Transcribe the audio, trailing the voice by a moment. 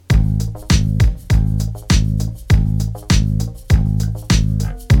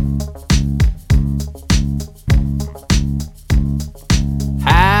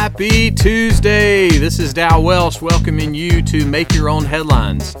Happy Tuesday. This is Dow Welsh welcoming you to Make Your Own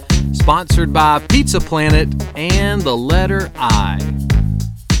Headlines, sponsored by Pizza Planet and the letter I.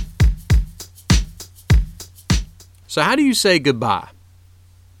 So how do you say goodbye?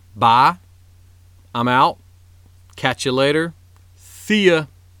 Bye. I'm out. Catch you later. See ya.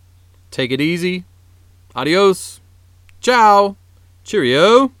 Take it easy. Adios. Ciao.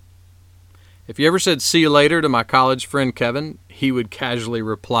 Cheerio. If you ever said see you later to my college friend Kevin, he would casually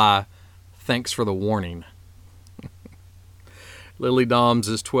reply, thanks for the warning. Lily Doms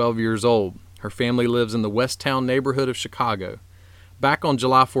is 12 years old. Her family lives in the Westtown neighborhood of Chicago. Back on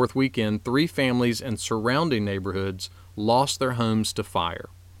July 4th weekend, 3 families in surrounding neighborhoods lost their homes to fire.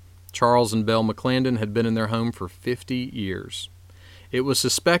 Charles and Belle McClandon had been in their home for 50 years. It was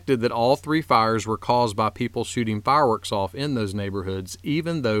suspected that all 3 fires were caused by people shooting fireworks off in those neighborhoods,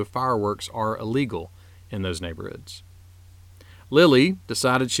 even though fireworks are illegal in those neighborhoods. Lily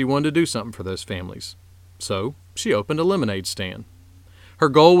decided she wanted to do something for those families, so she opened a lemonade stand. Her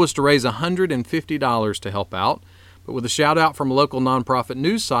goal was to raise $150 to help out, but with a shout-out from a local nonprofit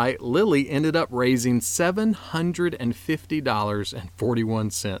news site, Lily ended up raising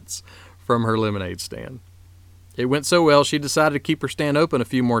 $750.41 from her lemonade stand. It went so well, she decided to keep her stand open a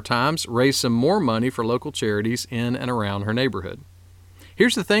few more times, raise some more money for local charities in and around her neighborhood.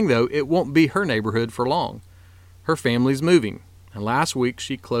 Here's the thing, though, it won't be her neighborhood for long. Her family's moving, and last week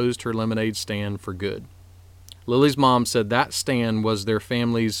she closed her lemonade stand for good. Lily's mom said that stand was their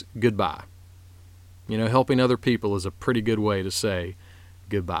family's goodbye. You know, helping other people is a pretty good way to say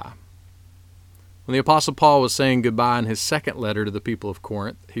goodbye. When the Apostle Paul was saying goodbye in his second letter to the people of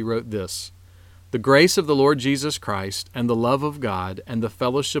Corinth, he wrote this: "The grace of the Lord Jesus Christ and the love of God and the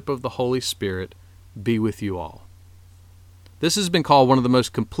fellowship of the Holy Spirit be with you all." This has been called one of the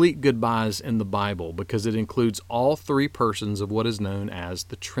most complete goodbyes in the Bible because it includes all 3 persons of what is known as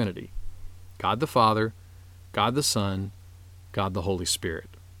the Trinity: God the Father, God the Son, God the Holy Spirit.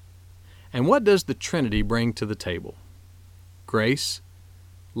 And what does the Trinity bring to the table? Grace,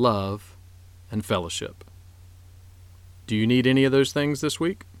 love, and fellowship. Do you need any of those things this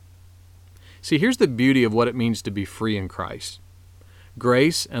week? See, here's the beauty of what it means to be free in Christ.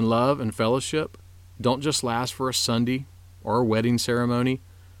 Grace and love and fellowship don't just last for a Sunday or a wedding ceremony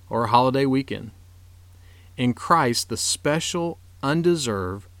or a holiday weekend. In Christ, the special,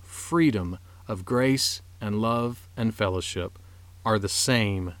 undeserved freedom of grace and love and fellowship are the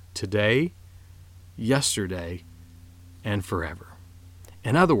same today, yesterday, and forever.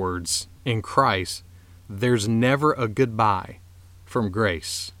 In other words, in Christ, there's never a goodbye from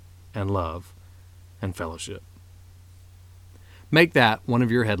grace and love and fellowship. Make that one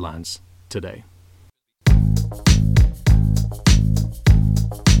of your headlines today.